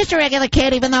me, and I'm just a regular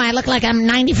kid, even though I look like I'm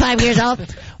 95 years old.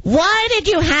 why did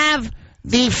you have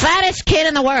the fattest kid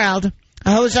in the world,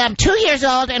 who's 2 years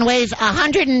old and weighs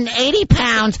 180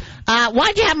 pounds,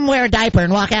 why'd you have him wear a diaper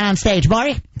and walk out on stage?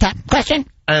 Maury, question?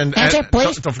 Answer,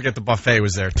 please. Don't forget the buffet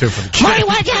was there, too, for the kid. Maury,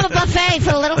 why'd you have a buffet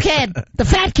for the little kid? The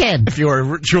fat kid. If you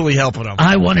were truly helping him.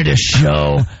 I wanted to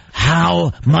show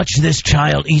how much this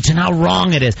child eats and how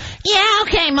wrong it is. Yeah,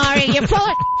 okay, Maury, you're full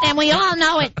of and we all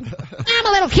know it. I'm a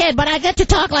little kid, but I get to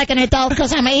talk like an adult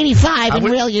because I'm 85 in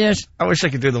real years. I wish I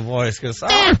could do the voice, because,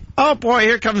 oh boy,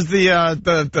 here comes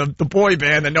the boy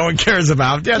band that no one cares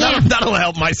about. Yeah, that'll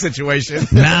help my situation.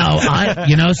 Now,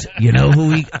 you know who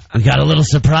we got a little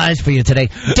surprise for you today.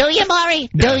 Do you, Maury?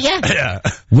 Do you? Yeah.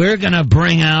 We're going to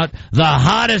bring out the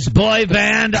hottest boy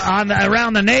band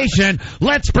around the nation.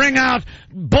 Let's bring out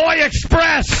Boy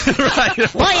Express. Right.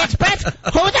 Boy Express? Who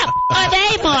the are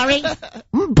they, Maury?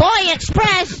 Boy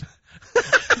Express?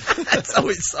 That's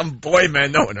always some boy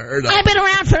band no one heard of. I've been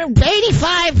around for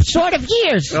 85 sort of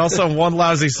years. And also, one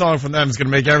lousy song from them is going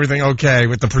to make everything okay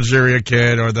with the Progeria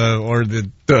kid or the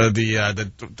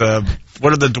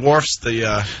what are the dwarfs?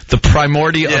 The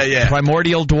primordial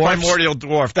primordial dwarfs. Primordial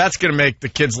dwarf. That's going to make the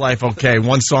kid's life okay.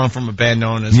 One song from a band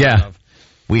known as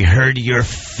We heard your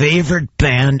favorite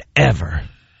band ever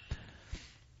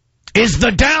is the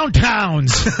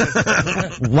Downtowns.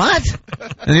 What?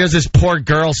 And there's this poor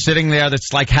girl sitting there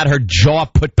that's like had her jaw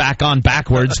put back on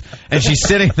backwards, and she's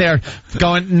sitting there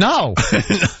going, no,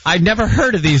 I've never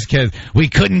heard of these kids. We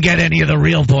couldn't get any of the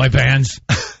real boy bands.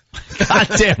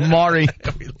 Goddamn, Maury.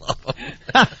 We love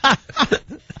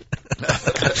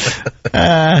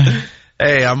them.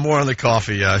 Hey, I'm more on the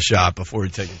coffee shop before we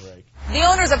take a break. The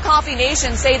owners of Coffee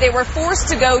Nation say they were forced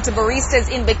to go to baristas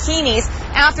in bikinis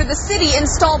after the city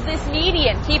installed this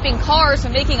median, keeping cars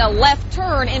from making a left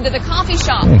turn into the coffee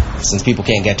shop. Since people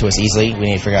can't get to us easily, we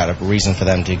need to figure out a reason for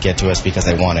them to get to us because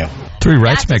they want to. Three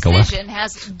rights make a left. That decision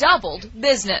has doubled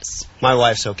business. My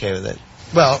wife's okay with it.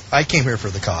 Well, I came here for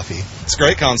the coffee. It's a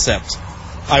great concept.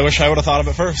 I wish I would have thought of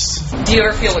it first. Do you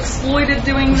ever feel exploited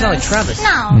doing this? Like Travis.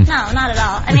 No, not at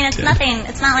all. I mean, it's nothing.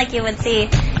 It's not like you would see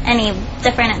any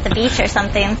different at the beach or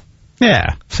something.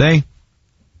 Yeah, see?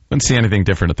 Wouldn't see anything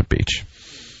different at the beach.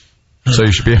 So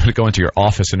you should be able to go into your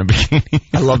office in a bikini.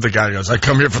 I love the guy who goes, I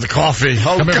come here for the coffee.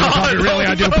 Oh, come here God, for the coffee, really?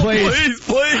 I do, please.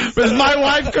 Please. Is my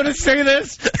wife going to say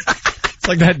this? It's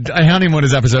like that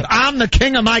Honeymooners episode. I'm the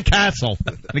king of my castle.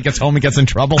 And he gets home, he gets in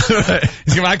trouble.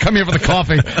 He's going, I come here for the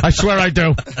coffee. I swear I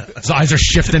do. His eyes are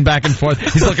shifting back and forth.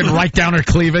 He's looking right down her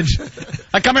cleavage.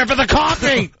 I come here for the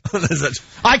coffee.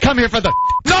 I come here for the...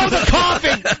 No, the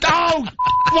coffee. Oh,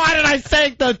 why did I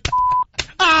say the...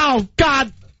 Oh,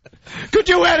 God. Could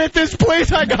you edit this,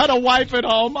 please? I got a wife at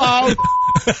home. Oh.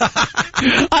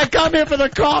 I come here for the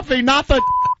coffee, not the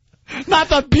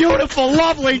beautiful,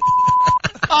 lovely...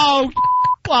 Oh,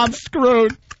 I'm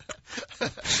screwed.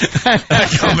 I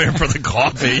come here for the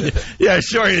coffee. Yeah,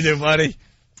 sure you do, buddy.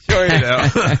 Sure you do.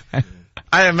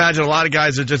 I imagine a lot of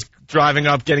guys are just driving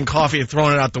up, getting coffee, and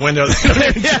throwing it out the window. They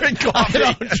don't even drink coffee.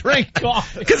 I don't drink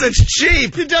coffee. Because it's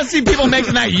cheap. You just see people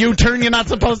making that U-turn you're not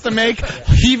supposed to make.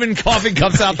 Heaving coffee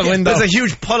cups out the window. There's a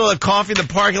huge puddle of coffee in the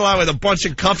parking lot with a bunch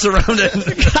of cups around it.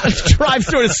 The guy drives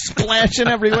through it splashing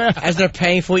everywhere. As they're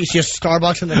paying for it, you see a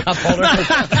Starbucks in the cup holder.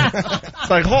 It's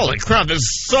like, holy crap, this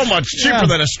is so much cheaper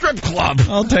than a strip club.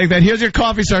 I'll take that. Here's your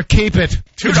coffee, sir. Keep it.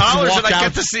 $2 and I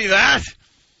get to see that?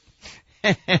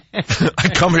 I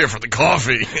come here for the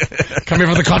coffee. Come here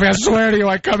for the coffee. I swear to you,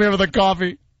 I come here for the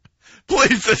coffee.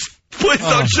 Please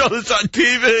don't show this on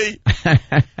TV.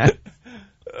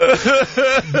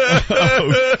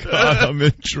 Oh, God, I'm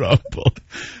in trouble.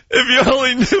 If you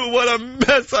only knew what a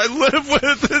mess I live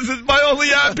with, this is my only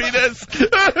happiness.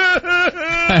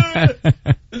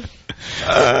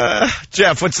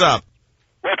 Jeff, what's up?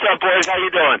 What's up, boys? How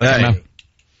you doing? Hey.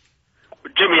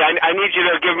 Jimmy, I need you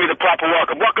to give me the proper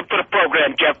welcome. Welcome to the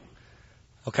program, Jeff.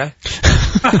 Okay.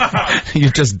 You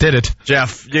just did it.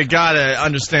 Jeff, you gotta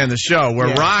understand the show.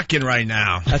 We're rocking right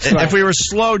now. That's right. If we were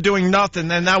slow doing nothing,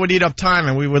 then that would eat up time,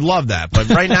 and we would love that. But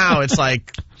right now, it's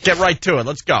like, get right to it.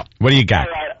 Let's go. What do you got?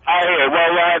 All right.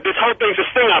 Well, this whole thing's a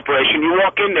sting operation. You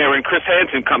walk in there, and Chris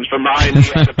Hansen comes from behind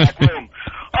the back room.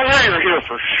 I know you're here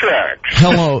for sex.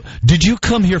 Hello. Did you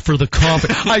come here for the coffee?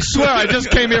 I swear I just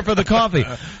came here for the coffee.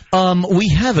 We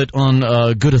have it on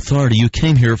good authority. You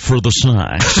came here for the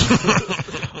sex.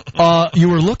 You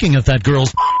were looking at that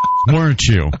girl's weren't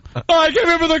you? I came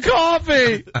here for the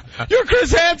coffee. You're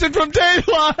Chris Hansen from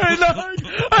Dateline.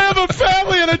 I have a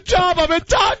family and a job. I'm a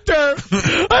doctor.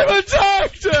 I'm a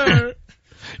doctor.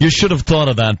 You should have thought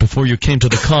of that before you came to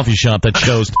the coffee shop that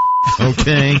shows.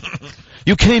 Okay?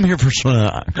 You came here for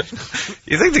sex.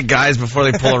 You think the guys before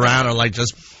they pull around are like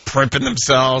just primping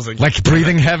themselves, and like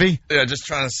breathing heavy? Yeah, just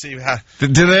trying to see how. Do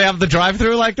they have the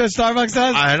drive-through like the Starbucks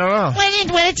does? I don't know.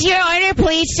 What's your order,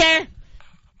 please, sir?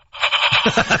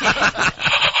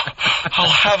 I'll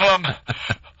have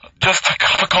just a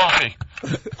cup of coffee.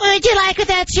 What would you like with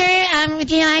that, sir?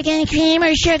 Would you like any cream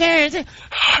or sugar? Or is it...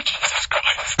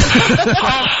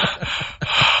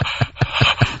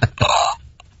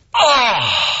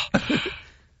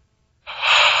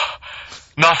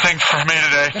 Nothing for me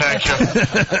today, thank you.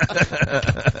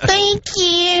 Thank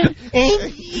you.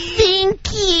 Thank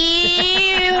you.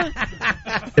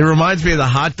 It reminds me of the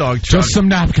hot dog truck. Just some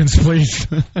napkins, please.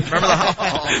 Remember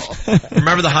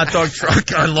the hot dog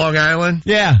truck on Long Island?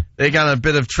 Yeah. They got in a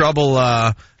bit of trouble.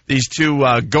 These two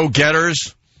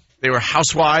go-getters. They were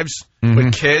housewives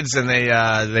with kids, and they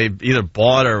either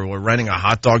bought or were renting a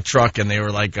hot dog truck, and they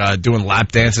were like doing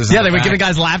lap dances. Yeah, they were giving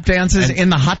guys lap dances in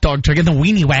the hot dog truck, in the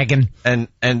weenie wagon. And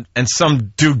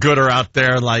some do-gooder out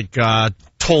there like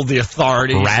told the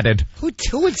authorities. Ratted. Who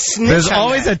would snitch? There's on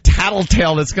always that? a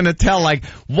tattletale that's going to tell, like,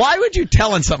 why would you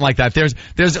tell in something like that?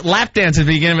 There's lap dances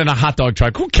if you get in a hot dog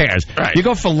truck. Who cares? Right. You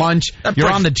go for lunch,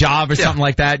 you're on the job or something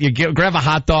like that. You grab a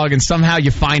hot dog, and somehow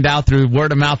you find out through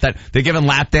word of mouth that they're giving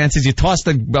lap dances. You toss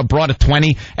the broad a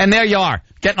 20, and there you are,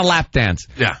 getting a lap dance.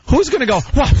 Yeah. Who's going to go,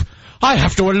 well, I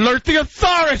have to alert the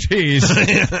authorities.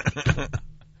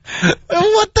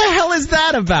 What the hell is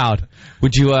that about?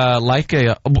 Would you like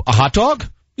a hot dog?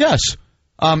 Yes.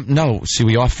 No. See,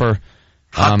 we offer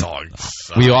hot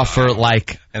dogs. We offer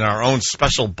like in our own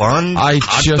special bun.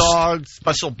 Hot dog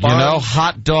special bun. You know,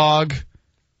 hot dog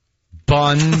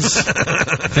buns,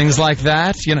 things like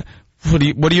that. You know,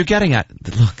 what are you getting at?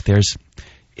 Look,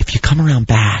 if you come around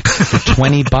back for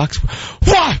 $20.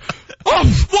 Why?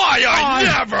 Oh, why? I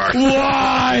never.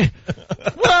 Why?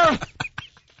 Where?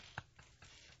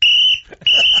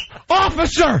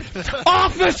 Officer!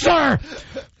 Officer!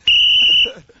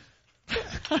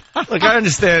 Look, I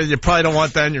understand you probably don't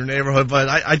want that in your neighborhood, but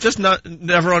I just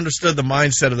never understood the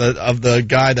mindset of the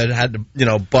guy that had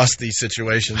to, bust these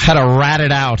situations. Had to rat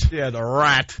it out. Yeah, the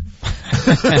rat.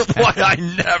 Why I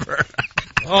never.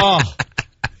 Oh.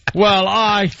 Well,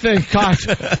 I think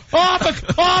Officer!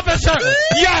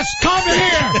 Yes, come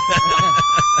here!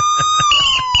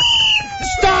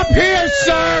 Stop here,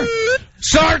 sir!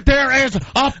 Sir, there is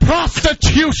a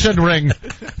prostitution ring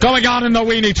going on in the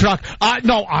weenie truck.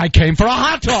 No, I came for a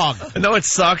hot dog. I know it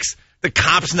sucks. The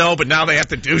cops know, but now they have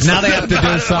to do something. Now they have to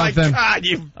do something. My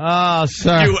God, oh,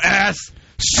 sir. You ass.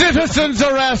 Citizens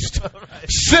arrest!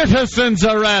 Citizens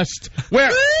arrest!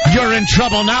 You're in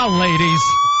trouble now, ladies.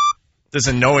 There's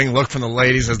a knowing look from the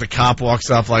ladies as the cop walks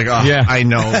up like, oh, yeah. I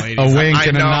know, ladies. A wink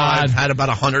and a nod. I've had about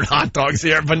 100 hot dogs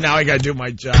here, but now I got to do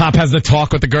my job. Cop has the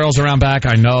talk with the girls around back.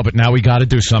 I know, but now we got to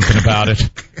do something about it.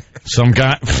 Some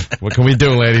guy... What can we do,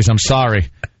 ladies? I'm sorry.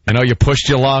 You pushed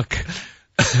your luck.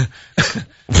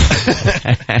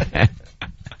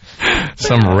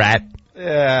 Some rat.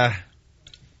 Yeah.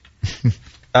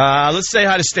 Let's say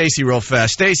hi to Stacy real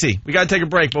fast. Stacy, we got to take a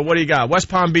break, but what do you got? West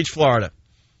Palm Beach, Florida.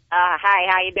 Hi,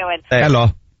 how you doing? Hey.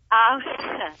 Hello.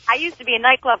 I used to be a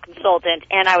nightclub consultant,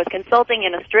 and I was consulting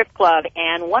in a strip club,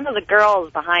 and one of the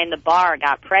girls behind the bar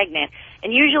got pregnant.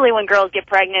 And usually when girls get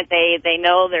pregnant, they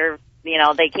know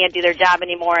they can't do their job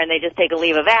anymore, and they just take a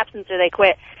leave of absence or they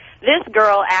quit. This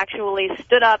girl actually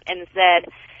stood up and said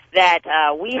that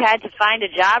we had to find a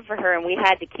job for her, and we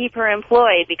had to keep her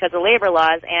employed because of labor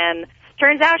laws, and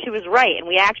turns out she was right, and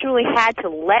we actually had to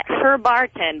let her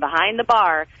bartend behind the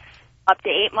bar up to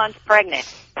 8 months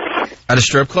pregnant. At a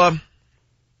strip club?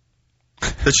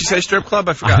 Did she say strip club?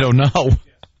 I forgot. I don't know. Oh,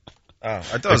 I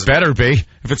thought it better be.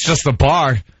 If it's just the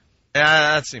bar.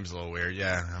 Yeah, that seems a little weird.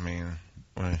 Yeah, I mean...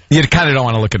 You kind of don't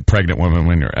want to look at pregnant women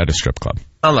when you're at a strip club.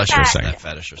 Unless you're saying a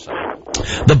fetish or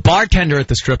something. The bartender at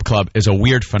the strip club is a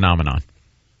weird phenomenon.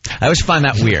 I always find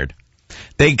that weird.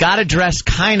 They got to dress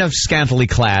kind of scantily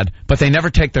clad, but they never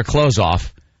take their clothes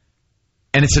off.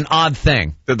 And it's an odd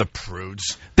thing. They're the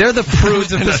prudes. They're the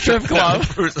prudes of the strip club.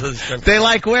 They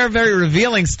wear very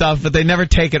revealing stuff, but they never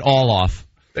take it all off.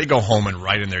 They go home and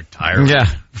write in their diary.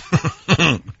 Yeah.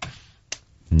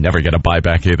 Never get a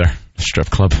buyback either. Strip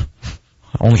club.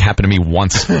 Only happened to me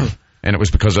once, and it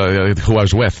was because of who I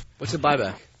was with. What's a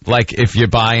buyback? Like if you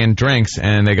buy in drinks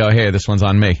and they go, hey, this one's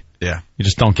on me. Yeah. You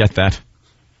just don't get that.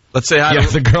 Let's say hi. Yeah,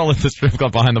 the girl at the strip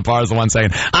club behind the bar is the one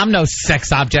saying, I'm no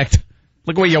sex object.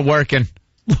 Look where you're working.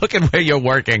 Look at where you're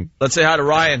working. Let's say hi to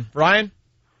Ryan. Ryan?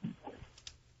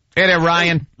 Hey there,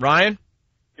 Ryan. Ryan?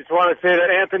 Just want to say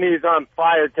that Anthony's on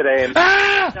fire today. And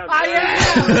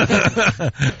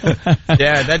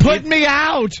Yeah, that Put me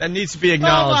out! That needs to be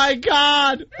acknowledged. Oh, my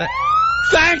God!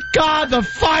 Thank God the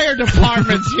fire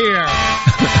department's here.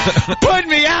 Put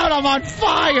me out, I'm on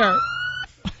fire.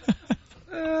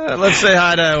 Let's say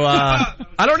hi to,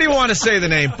 I don't even want to say the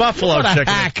name. Buffalo, What a check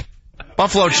hack. it in.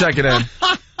 Buffalo, check it in.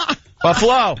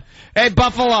 Buffalo. Hey,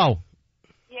 Buffalo.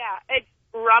 Yeah, it's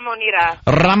Ramonita.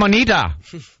 Ramonita.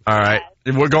 All right.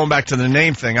 We're going back to the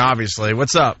name thing, obviously.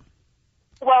 What's up?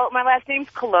 Well, my last name's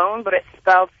Colon, but it's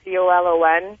spelled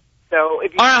Colon. So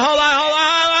if you... All right, hold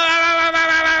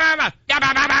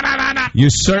on. You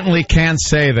certainly can't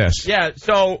say this. Yeah,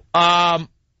 so,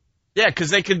 yeah,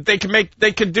 because they could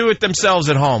do it themselves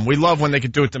at home. We love when they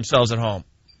could do it themselves at home.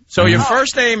 So your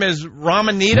first name is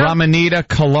Ramonita? Ramonita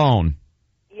Cologne.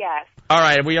 Yes. All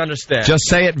right, we understand. Just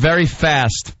say it very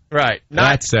fast. Right.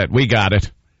 That's it. We got it.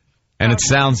 And it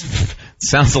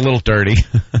sounds a little dirty.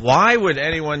 Why would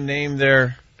anyone name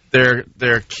their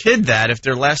kid that if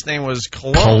their last name was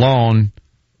Cologne? Cologne.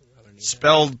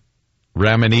 Spelled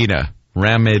Ramonita.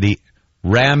 Ramedina.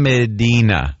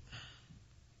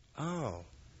 Oh.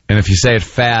 And if you say it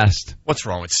fast, what's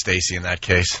wrong with Stacy in that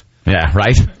case? Yeah,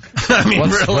 right? I mean,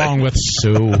 what's really? wrong with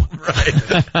Sue?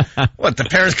 Right. What, the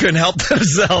parents couldn't help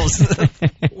themselves?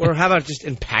 Or how about just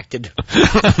impacted?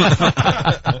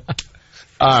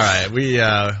 All right,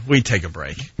 we take a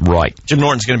break. Right. Jim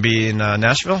Norton's going to be in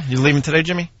Nashville. You leaving today,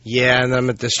 Jimmy? Yeah, and I'm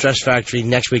at the Stress Factory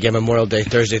next week at Memorial Day,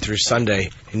 Thursday through Sunday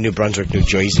in New Brunswick, New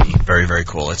Jersey. Very, very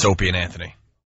cool. It's Opie and Anthony.